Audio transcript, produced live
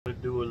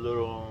do a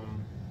little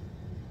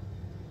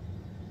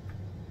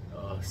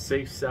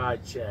safe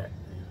side chat.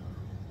 You know,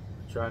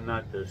 try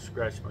not to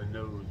scratch my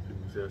nose.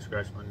 People say I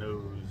scratch my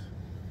nose,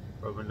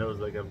 rub my nose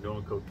like I'm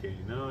doing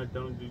cocaine. No, I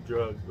don't do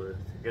drugs, but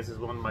I guess it's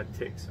one of my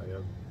tics. I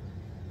got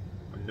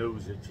my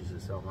nose itches or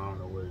something. I don't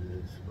know what it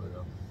is, but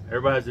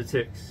everybody has the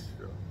tics.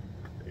 So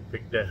they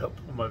pick that up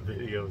on my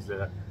videos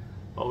that I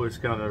always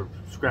kind of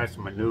scratch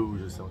my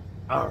nose or something.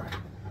 All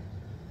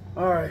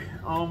right.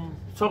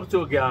 Talking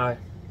to a guy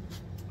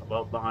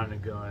about buying a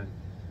gun.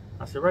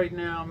 I said, right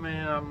now,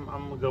 man, I'm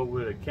gonna go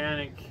with a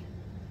Canic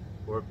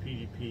or a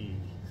PDP.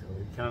 So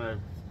he kind of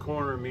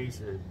cornered me. He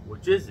said,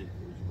 which is it?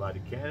 Would you buy the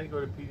Canic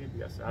or the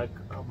PDP? I said,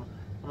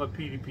 I'm a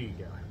PDP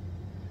guy.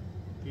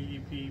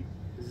 PDP.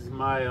 This is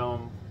my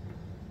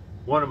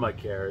one of my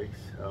carries.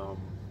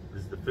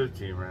 This is the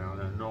 15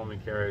 round. I normally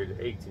carry the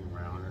 18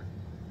 rounder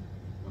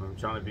when I'm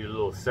trying to be a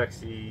little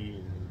sexy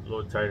and a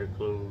little tighter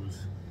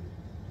clothes.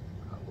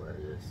 I wear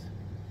this.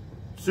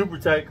 Super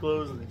tight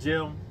clothes in the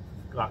gym.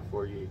 Glock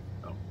 48.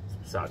 Oh, it's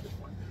beside the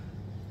point.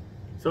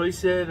 So he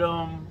said,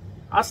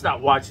 I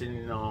stopped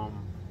watching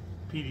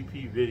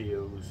PDP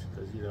videos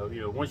because you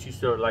know, once you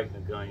start liking the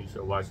gun, you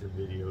start watching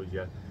the videos.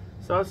 Yeah.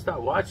 So I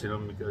stopped watching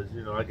them because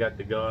I got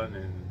the gun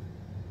and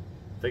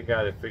I think I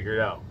got it figured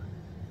out.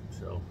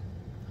 So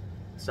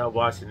I stopped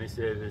watching. They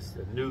said it's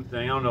a new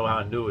thing. I don't know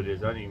how new it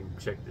is. I didn't even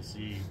check to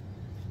see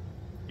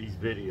these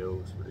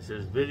videos, but it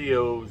says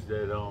videos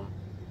that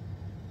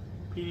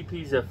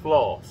PDPs have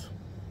flaws.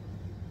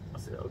 I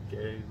said,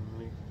 okay.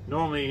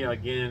 Normally,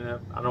 again,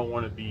 I don't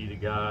want to be the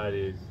guy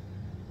that's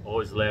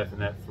always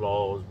laughing at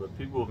flaws, but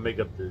people will make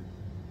up the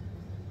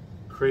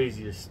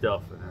craziest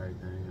stuff and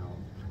everything.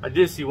 I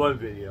did see one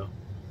video.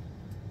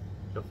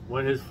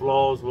 One of his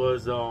flaws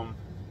was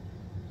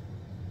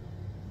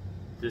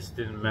this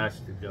didn't match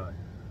the gun.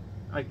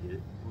 I get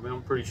it. I mean,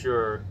 I'm pretty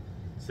sure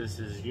since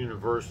it's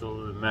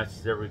universal, it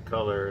matches every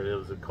color. It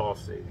was a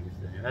cost savings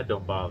thing. That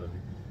don't bother me.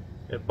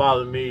 It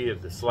bothered me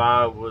if the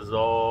slide was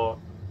all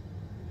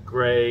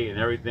gray and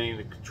everything,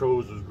 the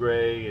controls was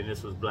gray and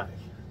this was black.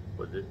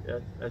 But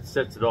that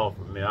sets it off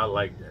for me. I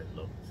like that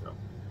look. So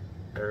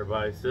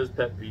everybody says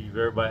pet peeve.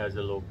 Everybody has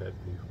a little pet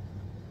peeve.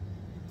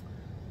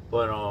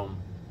 But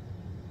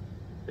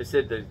they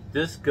said that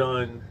this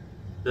gun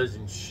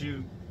doesn't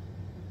shoot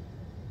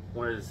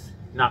when it's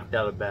knocked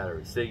out of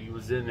battery. Say you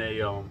was in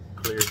a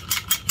clear.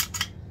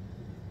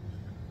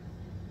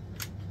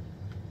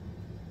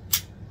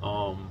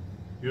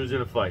 You was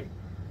in a fight,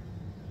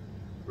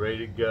 ready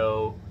to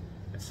go,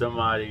 and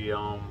somebody,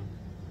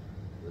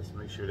 let's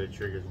make sure that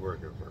trigger's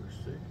working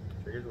first. See,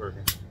 trigger's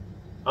working.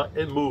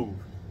 It moved,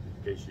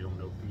 in case you don't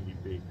know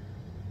PDP.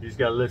 You just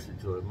gotta listen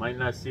to it. Might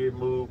not see it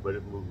move, but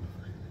it moved.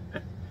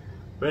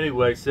 But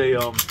anyway, say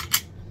you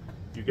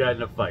got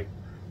in a fight,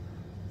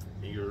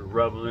 and you're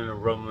rumbling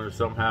or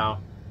somehow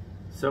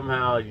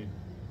the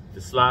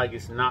slide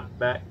gets knocked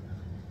back.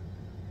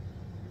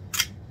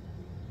 The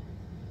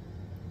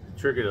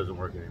trigger doesn't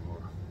work anymore.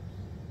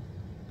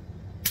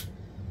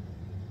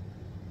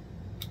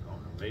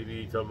 Maybe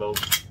you're talking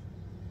about,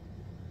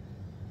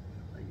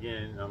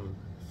 again, I'm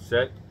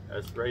set,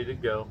 that's ready to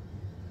go.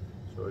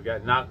 So I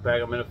got knocked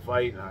back, I'm in a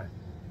fight, and I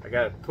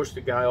got to push the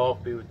guy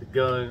off me with the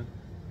gun,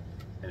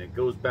 and it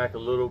goes back a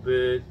little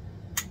bit,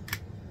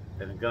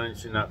 and the gun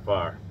should not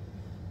fire.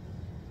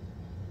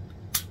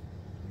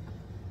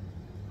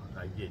 I'm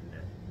not getting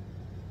that.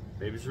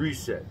 Maybe it's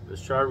reset.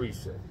 Let's try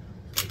reset.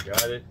 So I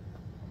got it,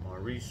 I'm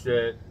on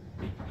reset.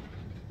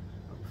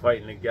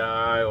 Fighting the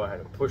guy, or I had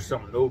to push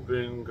something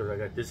open because I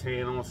got this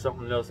hand on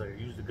something else. I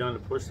use the gun to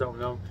push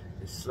something else.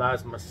 It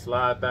slides my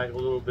slide back a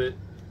little bit.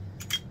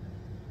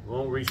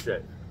 Won't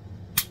reset.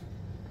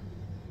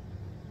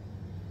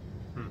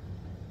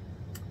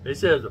 They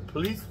said it's a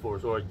police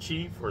force or a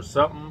chief or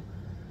something.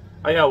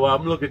 Well,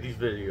 I'm looking at these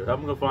videos.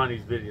 I'm gonna find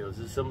these videos.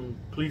 There's some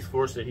police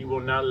force that he will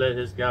not let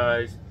his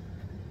guys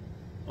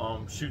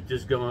shoot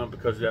this gun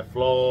because of that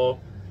flaw.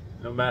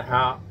 No matter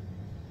how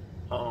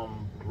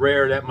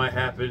rare that might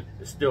happen,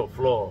 it's still a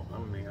flaw. I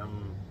mean,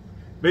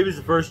 maybe it's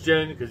the first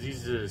gen because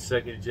these are the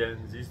second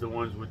gens. These are the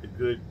ones with the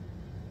good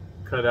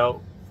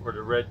cutout for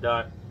the red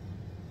dot.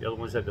 The other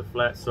ones had the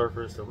flat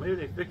surface, so maybe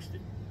they fixed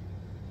it.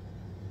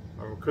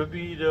 Or it could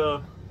be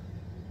the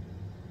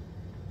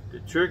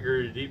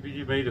trigger. The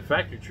DPG made the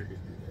factory triggers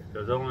do that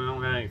because I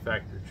don't have any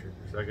factory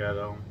triggers. I got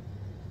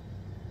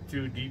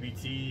 2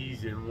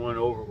 DBTs and 1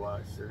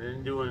 Overwatch. So they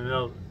didn't do it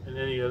in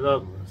any of the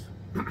other ones.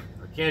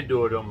 I can't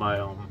do it on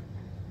my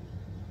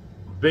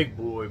big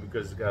boy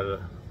because it's got a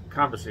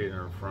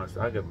compensator in front,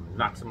 so I can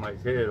knock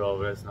somebody's head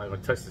off. That's not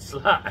gonna touch the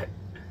slide.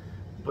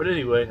 But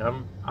anyway,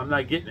 I'm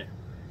not getting it.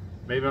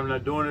 Maybe I'm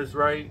not doing this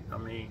right. I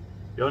mean,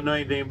 y'all know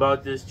anything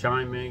about this?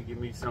 Chime in, give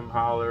me some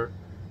holler,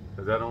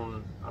 because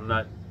I'm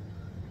not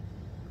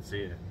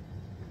seeing it.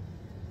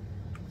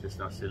 Just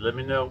not seeing. Let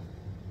me know,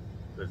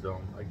 because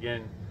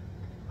again,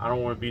 I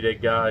don't want to be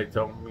that guy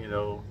telling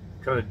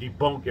kind of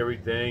debunk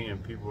everything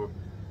and people.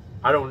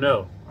 I don't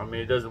know. I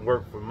mean, it doesn't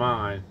work for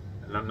mine.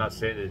 And I'm not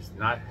saying it's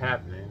not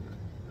happening,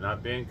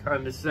 not being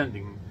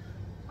condescending.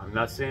 I'm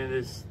not saying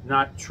it's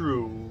not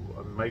true.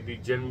 It might be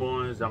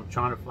genuine. I'm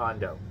trying to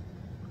find out.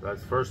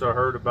 That's first I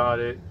heard about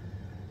it,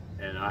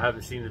 and I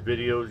haven't seen the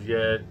videos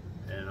yet,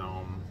 and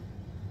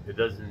it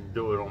doesn't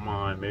do it on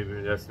mine.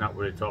 Maybe that's not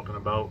what they're talking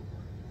about.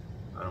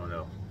 I don't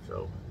know.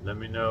 So let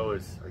me know.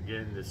 It's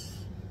again,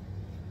 this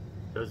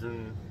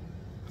doesn't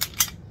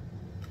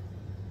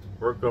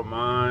work on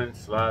mine.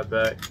 Slide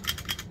back.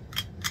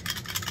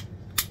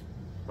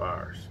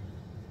 Fires.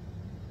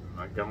 Am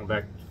I going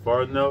back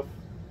far enough?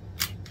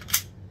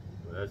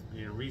 Well, that's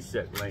being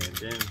reset lane.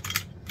 Then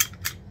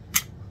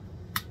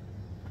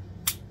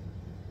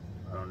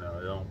I don't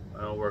know.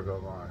 I don't work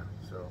on mine.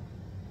 So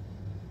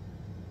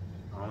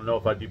I don't know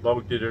if I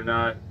debunked it or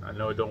not. I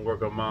know it don't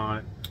work on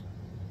mine.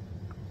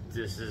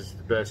 This is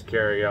the best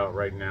carry out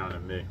right now to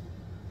me.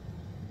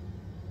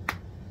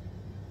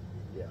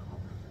 Yeah.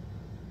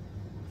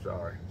 I'm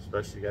sorry.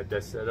 Especially got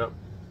that set up.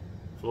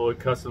 Floyd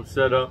custom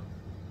setup.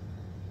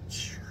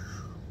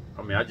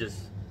 I mean, I just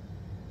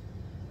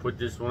put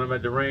this, when I'm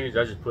at the range,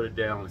 I just put it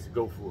down and say,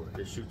 go for it.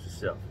 It shoots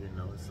itself, you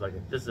know. It's like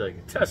just like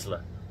a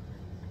Tesla.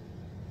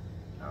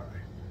 All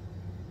right.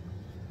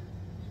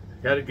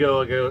 Gotta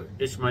go. I gotta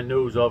itch my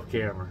nose off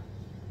camera.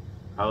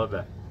 Holla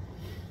back.